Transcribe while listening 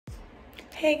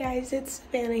Hey guys, it's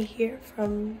Savannah here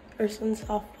from Ursuline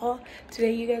Softball.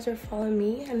 Today you guys are following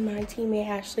me and my teammate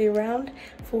Ashley around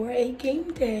for a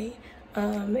game day.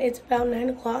 It's about 9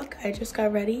 o'clock. I just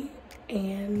got ready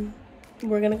and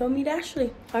we're gonna go meet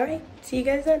Ashley. All right, see you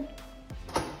guys then.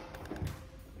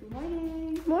 Good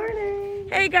morning. Morning.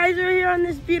 Hey guys, we're here on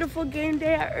this beautiful game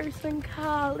day at Ursuline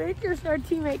College. It's our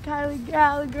teammate Kylie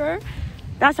Gallagher.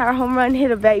 That's our home run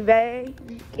hitter, baby.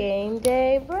 Game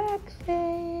day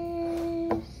breakfast.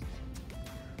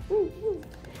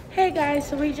 Hey guys,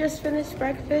 so we just finished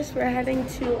breakfast. We're heading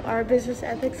to our business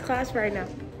ethics class right now.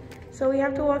 So we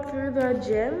have to walk through the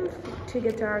gym to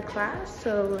get to our class,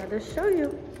 so let us show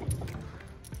you.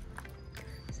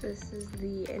 So this is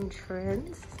the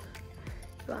entrance.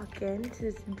 Walk into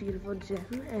this beautiful gym,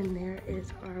 and there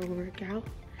is our workout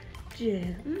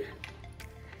gym.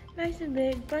 Nice and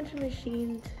big, bunch of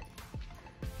machines.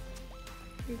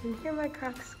 You can hear my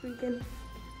Crocs squeaking.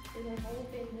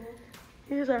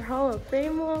 Here's our Hall of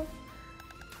Fame wall.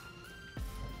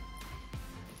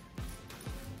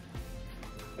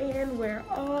 And where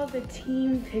all the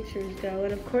team pictures go.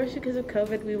 And of course, because of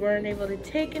COVID, we weren't able to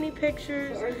take any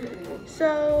pictures.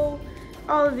 So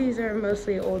all of these are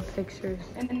mostly old pictures.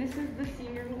 And then this is the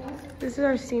senior wall. This is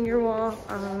our senior wall.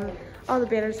 All the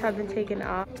banners have been taken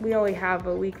off. We only have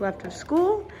a week left of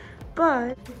school,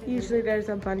 but usually there's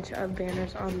a bunch of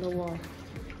banners on the wall.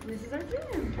 This is our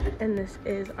gym. And this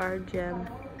is our gym.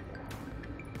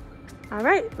 All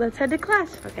right, let's head to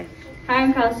class. Okay. Hi,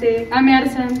 I'm Kelsey. I'm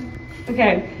Madison.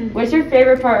 Okay, what's your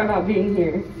favorite part about being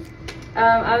here?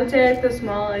 I would say like the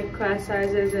small class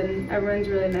sizes, and everyone's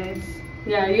really nice.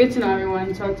 Yeah, you get to know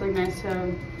everyone, so it's nice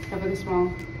to have a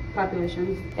small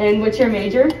population. And what's your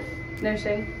major?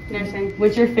 Nursing. Nursing.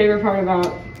 What's your favorite part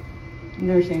about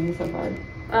nursing so far?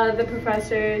 The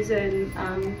professors and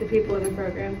the people in the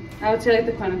program. I would say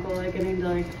the clinical, getting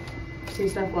to see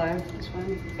stuff live is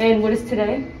fun. And what is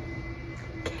today?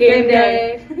 Game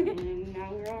day. And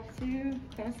now we're off to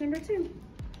class number 2.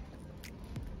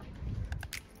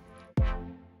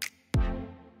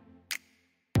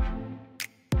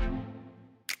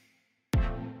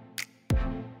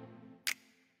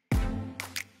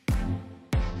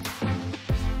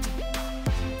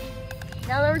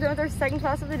 Now that we're done with our second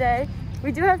class of the day,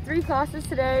 we do have 3 classes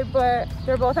today, but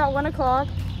they're both at 1 o'clock,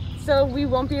 so we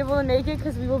won't be able to make it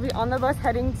because we will be on the bus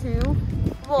heading to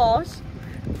Walsh.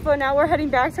 But now we're heading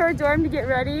back to our dorm to get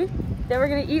ready. Then we're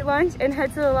gonna eat lunch and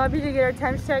head to the lobby to get our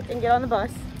temps checked and get on the bus.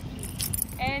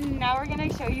 And now we're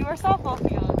gonna show you our softball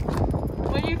field.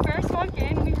 When you first walk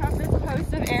in, we have this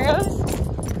post of arrows,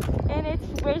 and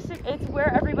it's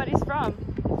where everybody's from.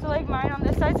 So mine on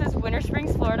this side says Winter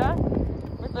Springs, Florida,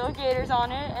 with little gators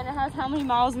on it, and it has how many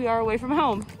miles we are away from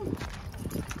home.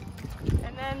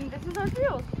 And then this is our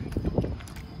field.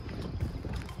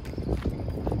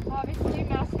 Obviously,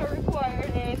 masks are required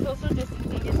and social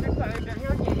distancing is required during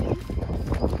our games.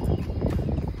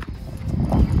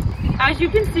 As you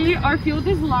can see, our field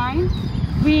is lined.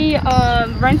 We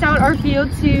rent out our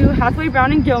field to Hathaway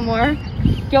Brown and Gilmore.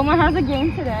 Gilmore has a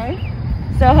game today,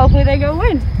 so hopefully they go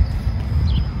win.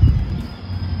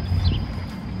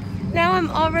 Now I'm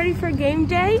all ready for game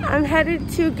day. I'm headed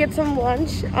to get some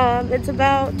lunch. It's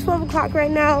about 12 o'clock right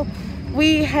now.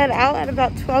 We head out at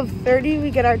about 12:30.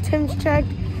 We get our temps checked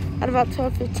at about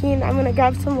 12:15. I'm gonna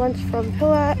grab some lunch from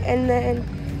Pilla and then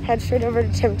head straight over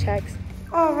to temp checks.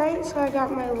 All right, so I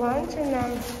got my lunch and now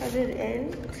I'm headed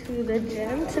in to the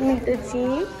gym to meet the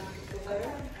team.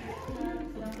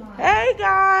 Hey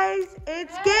guys,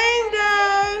 it's game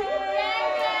day!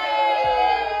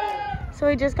 So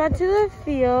we just got to the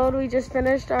field. We just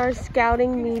finished our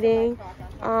scouting meeting.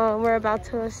 We're about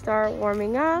to start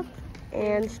warming up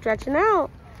and stretching out.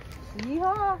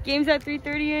 Yeehaw! Game's at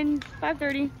 3:30 and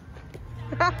 5:30.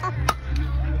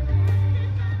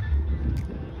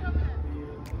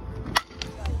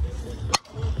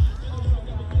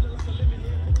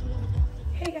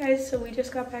 Hey guys, so we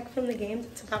just got back from the games.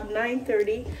 It's about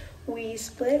 9:30. We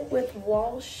split with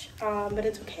Walsh, but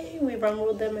it's okay. We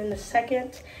run-ruled them in the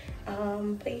second.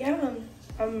 But yeah,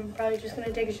 I'm probably just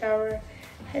gonna take a shower,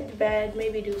 head to bed,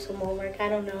 maybe do some homework, I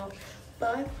don't know.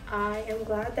 But I am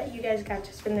glad that you guys got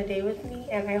to spend the day with me,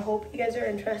 and I hope you guys are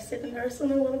interested in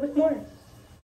Ursuline a little bit more.